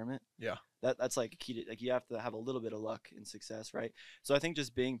good environment. Yeah. That's like key to, like, you have to have a little bit of luck in success, right? So I think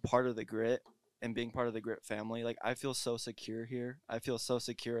just being part of the Grit and being part of the Grit family, like I feel so secure here. I feel so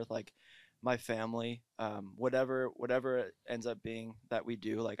secure with like my family, whatever it ends up being that we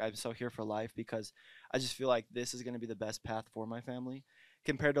do, like I'm so here for life, because I just feel like this is going to be the best path for my family.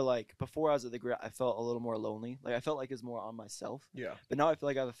 Compared to like before I was at the Grit, I felt a little more lonely. Like I felt like it's more on myself. Yeah. But now I feel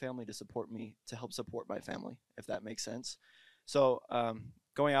like I have a family to support me, to help support my family, if that makes sense. So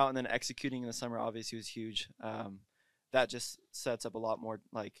going out and then executing in the summer obviously was huge. That just sets up a lot more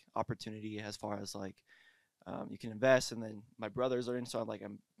like opportunity as far as like you can invest. And then my brothers are in, so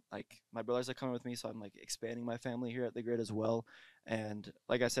my brothers are coming with me, so I'm like expanding my family here at the Grit as well. And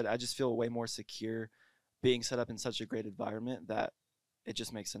like I said, I just feel way more secure being set up in such a great environment that it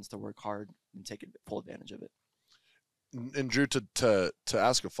just makes sense to work hard and take full advantage of it. And Drew, to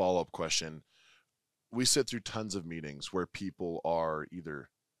ask a follow-up question, we sit through tons of meetings where people are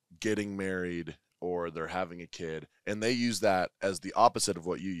either getting married or they're having a kid, and they use that as the opposite of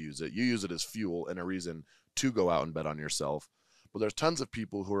what you use it. You use it as fuel and a reason to go out and bet on yourself. But there's tons of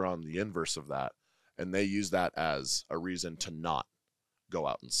people who are on the inverse of that, and they use that as a reason to not go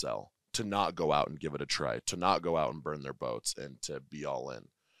out and sell, to not go out and give it a try, to not go out and burn their boats, and to be all in.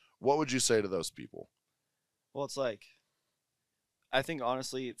 What would you say to those people? Well, it's like, I think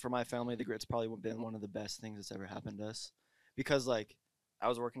honestly, for my family, the Grit's probably been one of the best things that's ever happened to us, because like I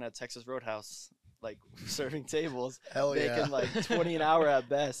was working at Texas Roadhouse, like serving tables, making like 20 an hour at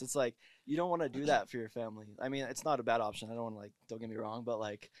best. It's like, you don't want to do that for your family. I mean, it's not a bad option. I don't want to like, don't get me wrong, but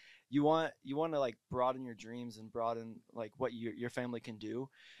like you want to like broaden your dreams and broaden like what your family can do.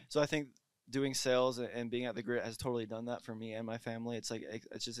 So I think doing sales and being at the Grit has totally done that for me and my family. It's like,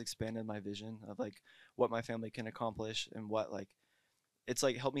 it's just expanded my vision of like what my family can accomplish, and what like, it's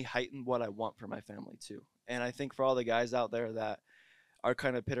like helped me heighten what I want for my family too. And I think for all the guys out there that are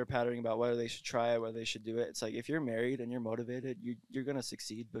kind of pitter-pattering about whether they should try it, whether they should do it, it's like, if you're married and you're motivated, you're going to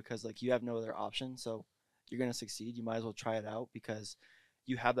succeed, because like you have no other option. So you're going to succeed. You might as well try it out, because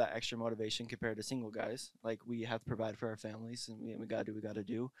you have that extra motivation compared to single guys. Like, we have to provide for our families, and we got to do what we got to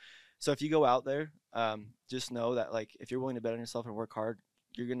do. So if you go out there, just know that like, if you're willing to bet on yourself and work hard,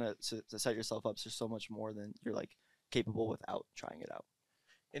 you're going to set yourself up for so much more than you're like capable without trying it out.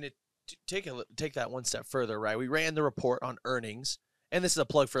 And take that one step further, right? We ran the report on earnings. And this is a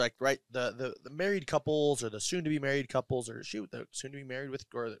plug for like, right, the married couples, or the soon to be married couples, or the soon to be married with,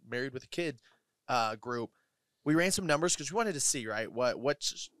 or married with a kid group. We ran some numbers because we wanted to see, right, what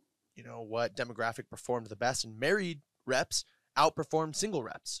demographic performed the best, and married reps outperformed single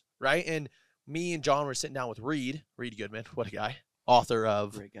reps, right? And me and John were sitting down with Reed Goodman, what a guy, author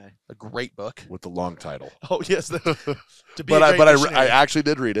of Great guy. a great book. with the long title. Oh yes, to be But a I great but I missionary, actually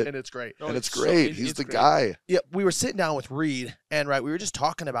did read it, and it's great. Oh, and it's so- great. He's it's the great. guy. Yeah, we were sitting down with Reed, and we were just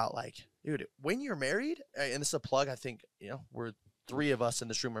talking about like, dude, when you're married, and this is a plug. I think we're 3 of us in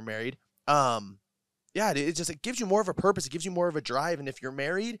this room are married. Yeah, it gives you more of a purpose. It gives you more of a drive. And if you're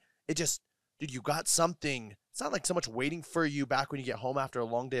married, dude, you got something. It's not like so much waiting for you back when you get home after a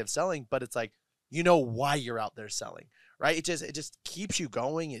long day of selling, but it's like you know why you're out there selling, right? It just keeps you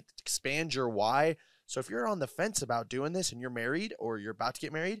going. It expands your why. So if you're on the fence about doing this and you're married or you're about to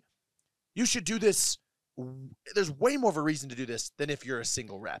get married, you should do this. There's way more of a reason to do this than if you're a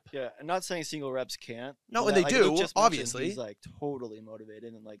single rep. Yeah, I'm not saying single reps can't. No, do and that. they Like do, Luke just mentioned, obviously. He's like totally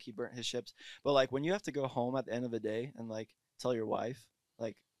motivated and like he burnt his ships. But like when you have to go home at the end of the day and like tell your wife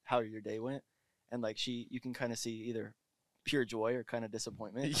like how your day went, and like you can kind of see either pure joy or kind of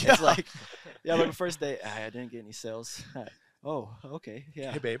disappointment. Yeah. It's like, yeah, like the first day, I didn't get any sales. Oh, okay,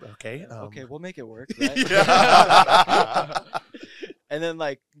 yeah. Hey, babe. Okay. Okay, we'll make it work. Right? Yeah. And then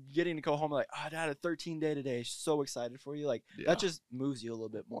like getting to go home like, oh, Dad, a 13-day today. So excited for you. Like Yeah. that just moves you a little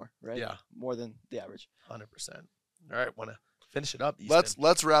bit more, right? Yeah. More than the average. 100%. All right, want to finish it up?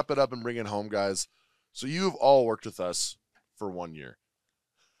 Let's wrap it up and bring it home, guys. So you've all worked with us for 1 year.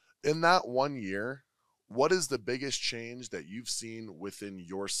 In that 1 year, what is the biggest change that you've seen within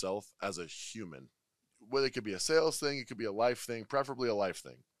yourself as a human? Whether it could be a sales thing, it could be a life thing, preferably a life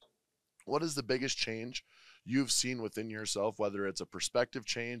thing. What is the biggest change you've seen within yourself, whether it's a perspective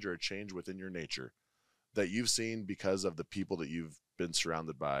change or a change within your nature that you've seen because of the people that you've been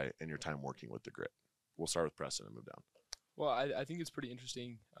surrounded by in your time working with the grit? We'll start with Preston and move down. Well, I think it's pretty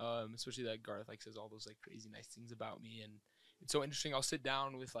interesting, especially that Garth like says all those like crazy nice things about me, and it's so interesting. I'll sit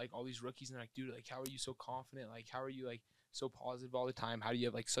down with like all these rookies and they're like, dude, like how are you so confident? Like how are you like so positive all the time? How do you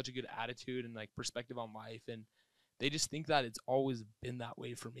have like such a good attitude and like perspective on life? And they just think that it's always been that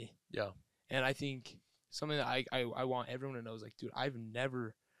way for me. Yeah. And I think something that I want everyone to know is like, dude, I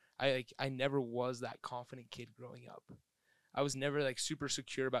never was that confident kid growing up. I was never like super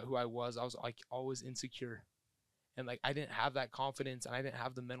secure about who I was. I was like always insecure. And like I didn't have that confidence and I didn't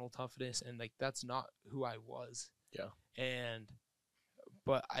have the mental toughness, and like that's not who I was. Yeah.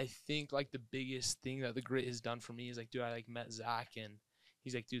 But I think like the biggest thing that the grit has done for me is like, dude, I like met Zach and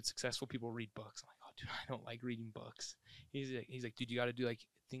he's like, dude, successful people read books. I'm like, oh dude, I don't like reading books. He's like, dude, you got to do like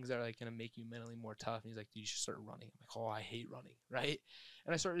things that are like gonna make you mentally more tough. And he's like, dude, you should start running. I'm like, oh, I hate running, right?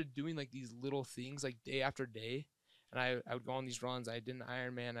 And I started doing like these little things like day after day. And I would go on these runs. I did an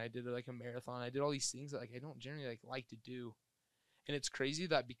Ironman. I did like a marathon. I did all these things that like I don't generally like to do. And it's crazy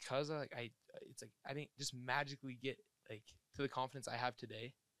that because I didn't just magically get like to the confidence I have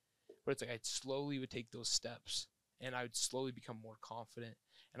today, but it's like I slowly would take those steps and I would slowly become more confident.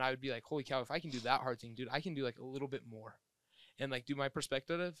 And I would be like, holy cow, if I can do that hard thing, dude, I can do like a little bit more. And like do my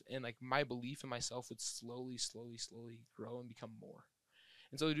perspective and like my belief in myself would slowly grow and become more.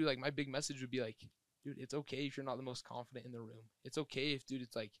 And so dude, like my big message would be like, dude, it's okay if you're not the most confident in the room. It's okay if, dude,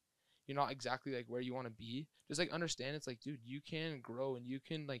 it's like you're not exactly like where you want to be. Just like understand it's like, dude, you can grow and you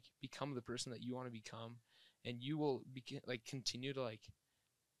can like become the person that you want to become, and you will continue to like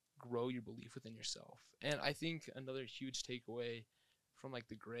grow your belief within yourself. And I think another huge takeaway from like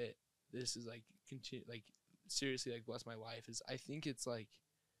the grit, this is like seriously like bless my life, is I think it's like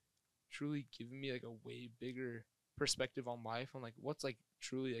truly giving me like a way bigger perspective on life, on like what's like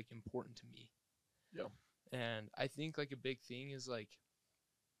truly like important to me. Yeah. And I think like a big thing is like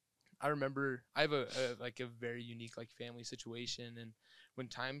I remember I have a very unique like family situation, and when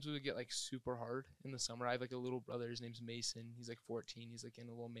times would get like super hard in the summer, I have like a little brother. His name's Mason. He's like 14. He's like in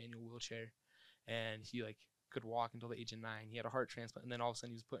a little manual wheelchair, and he like could walk until the age of 9. He had a heart transplant, and then all of a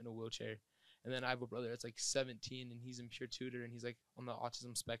sudden he was put in a wheelchair. And then I have a brother that's like 17, and he's in pure tutor, and he's like on the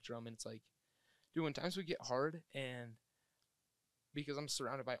autism spectrum. And it's like, dude, when times would get hard, and because I'm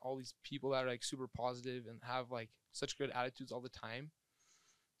surrounded by all these people that are like super positive and have like such good attitudes all the time,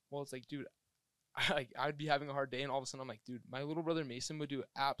 well, it's like, dude, I'd be having a hard day, and all of a sudden I'm like, dude, my little brother Mason would do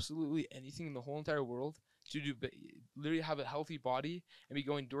absolutely anything in the whole entire world to do, but literally have a healthy body and be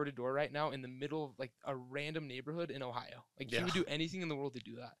going door to door right now in the middle of like a random neighborhood in Ohio. Like he would do anything in the world to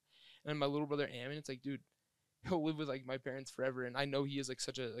do that. And my little brother Ammon, it's like, dude, he'll live with like my parents forever, and I know he has like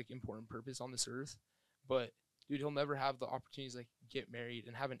such a like important purpose on this earth, but dude, he'll never have the opportunities like get married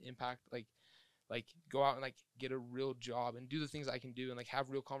and have an impact, like go out and like get a real job and do the things I can do and like have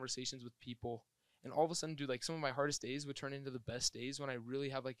real conversations with people. And all of a sudden, dude, like some of my hardest days would turn into the best days when I really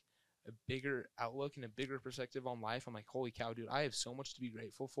have like a bigger outlook and a bigger perspective on life. I'm like, holy cow, dude, I have so much to be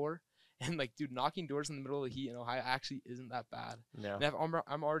grateful for. And like, dude, knocking doors in the middle of the heat in Ohio actually isn't that bad. No. And if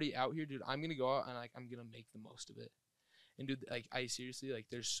I'm already out here, dude, I'm gonna go out and like I'm gonna make the most of it. And dude, like I seriously, like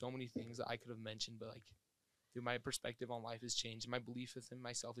there's so many things that I could have mentioned, but like, dude, my perspective on life has changed. My belief within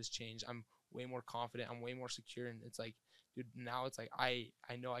myself has changed. I'm way more confident. I'm way more secure. And it's like, dude, now it's like I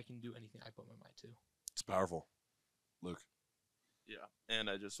know I can do anything I put my mind to. It's powerful. Luke. Yeah, and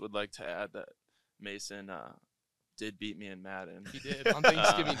I just would like to add that Mason did beat me in Madden. He did on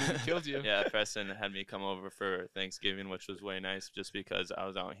Thanksgiving. Dude, he killed you. Yeah, Preston had me come over for Thanksgiving, which was way nice just because I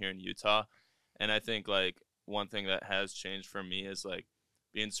was out here in Utah. And I think, like, one thing that has changed for me is, like,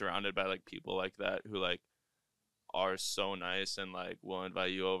 being surrounded by, like, people like that who, like, are so nice and, like, will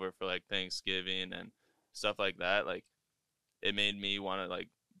invite you over for, like, Thanksgiving and stuff like that. Like, it made me want to, like,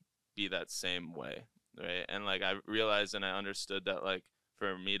 be that same way, right? And, like, I realized and I understood that, like,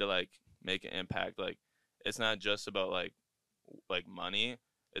 for me to, like, make an impact, like, it's not just about, like money.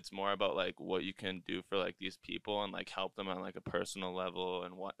 It's more about, like, what you can do for, like, these people and, like, help them on, like, a personal level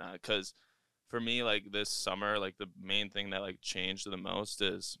and whatnot. Because for me, like, this summer, like, the main thing that, like, changed the most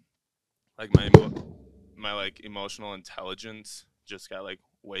is, like, my like, emotional intelligence just got, like,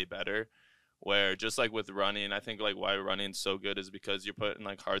 way better. Where just, like, with running, I think, like, why running's so good is because you're put in,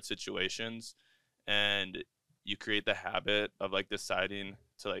 like, hard situations and you create the habit of, like, deciding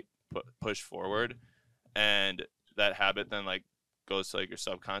to, like, push forward. And that habit then, like, goes to, like, your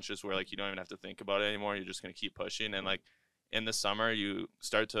subconscious where, like, you don't even have to think about it anymore. You're just going to keep pushing. And, like, in the summer, you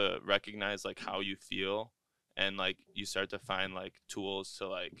start to recognize, like, how you feel. And, like, you start to find, like, tools to,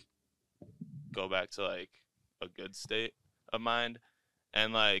 like, go back to, like, a good state of mind.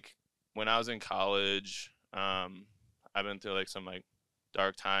 And, like, when I was in college, I've been through, like, some, like,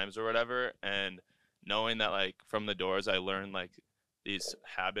 dark times or whatever. And knowing that, like, from the doors, I learned, like, these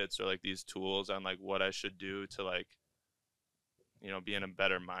habits or, like, these tools on, like, what I should do to, like, you know, be in a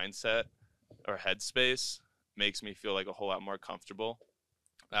better mindset or headspace makes me feel, like, a whole lot more comfortable,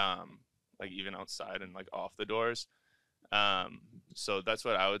 like, even outside and, like, off the doors. So that's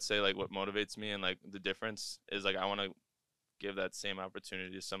what I would say, like, what motivates me. And, like, the difference is, like, I want to give that same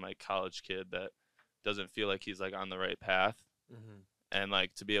opportunity to some, like, college kid that doesn't feel like he's, like, on the right path. Mm-hmm. And,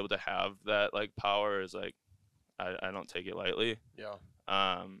 like, to be able to have that, like, power is, like, I don't take it lightly. Yeah.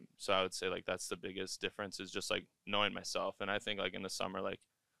 So I would say, like, that's the biggest difference is just, like, knowing myself. And I think, like, in the summer, like,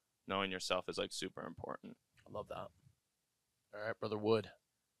 knowing yourself is, like, super important. I love that. All right, Brother Wood.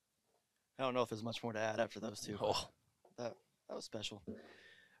 I don't know if there's much more to add after those two. Oh. That was special.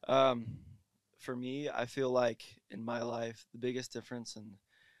 For me, I feel like in my life, the biggest difference, and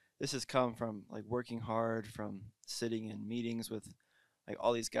this has come from, like, working hard, from sitting in meetings with, like,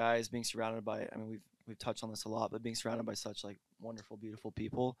 all these guys, being surrounded by, I mean, we've touched on this a lot, but being surrounded by such, like, wonderful, beautiful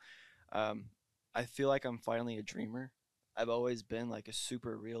people. I feel like I'm finally a dreamer. I've always been, like, a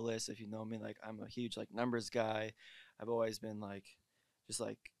super realist. If you know me, like, I'm a huge, like, numbers guy. I've always been, like, just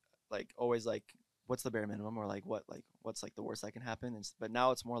like always, like, what's the bare minimum, or, like, what's, like, the worst that can happen. But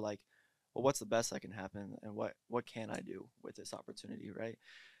now it's more like, well, what's the best that can happen, and what can I do with this opportunity, right?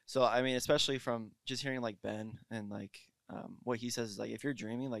 So, I mean, especially from just hearing, like, Ben and, like, what he says is, like, if you're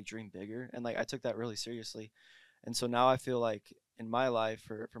dreaming, like, dream bigger. And, like, I took that really seriously. And so now I feel like in my life,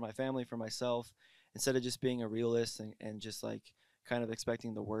 for my family, for myself, instead of just being a realist and just, like, kind of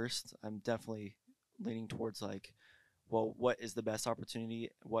expecting the worst, I'm definitely leaning towards, like, well, what is the best opportunity?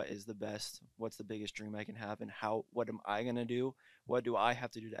 What's the biggest dream I can have? And what am I going to do? What do I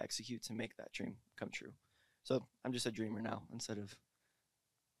have to do to execute to make that dream come true? So I'm just a dreamer now instead of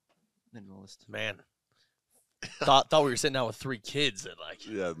minimalist. Man. thought we were sitting down with 3 kids and, like,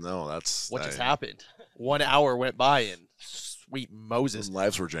 Yeah, no, that's what just happened. 1 hour went by and sweet Moses,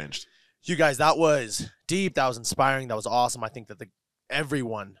 lives were changed. You guys, that was deep. That was inspiring. That was awesome. I think that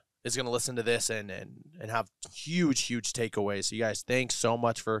everyone is going to listen to this and have huge takeaways. So you guys, thanks so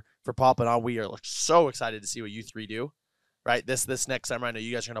much for popping on. We are so excited to see what you 3 do. Right, this next summer, I know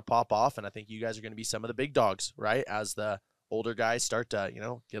you guys are going to pop off, and I think you guys are going to be some of the big dogs. Right, as the older guys start to get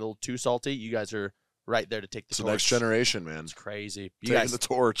a little too salty, you guys are right there to take the torch. The next generation, man. It's crazy. You taking the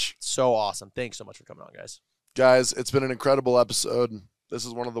torch. So awesome. Thanks so much for coming on, guys. Guys, it's been an incredible episode. This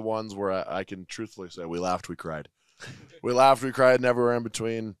is one of the ones where I can truthfully say we laughed, we cried. We laughed, we cried, and everywhere in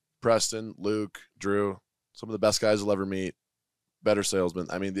between. Preston, Luke, Drew, some of the best guys you'll ever meet. Better salesmen.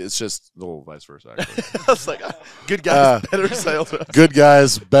 I mean, it's just the whole vice versa, actually. I was like, good guys, better salesmen. Good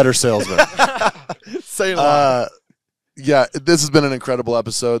guys, better salesmen. Say it a lot. Yeah, this has been an incredible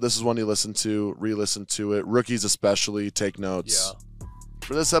episode. This is one you listen to, re-listen to it. Rookies especially, take notes. Yeah.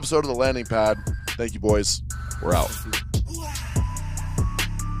 For this episode of The Landing Pad, thank you, boys. We're out.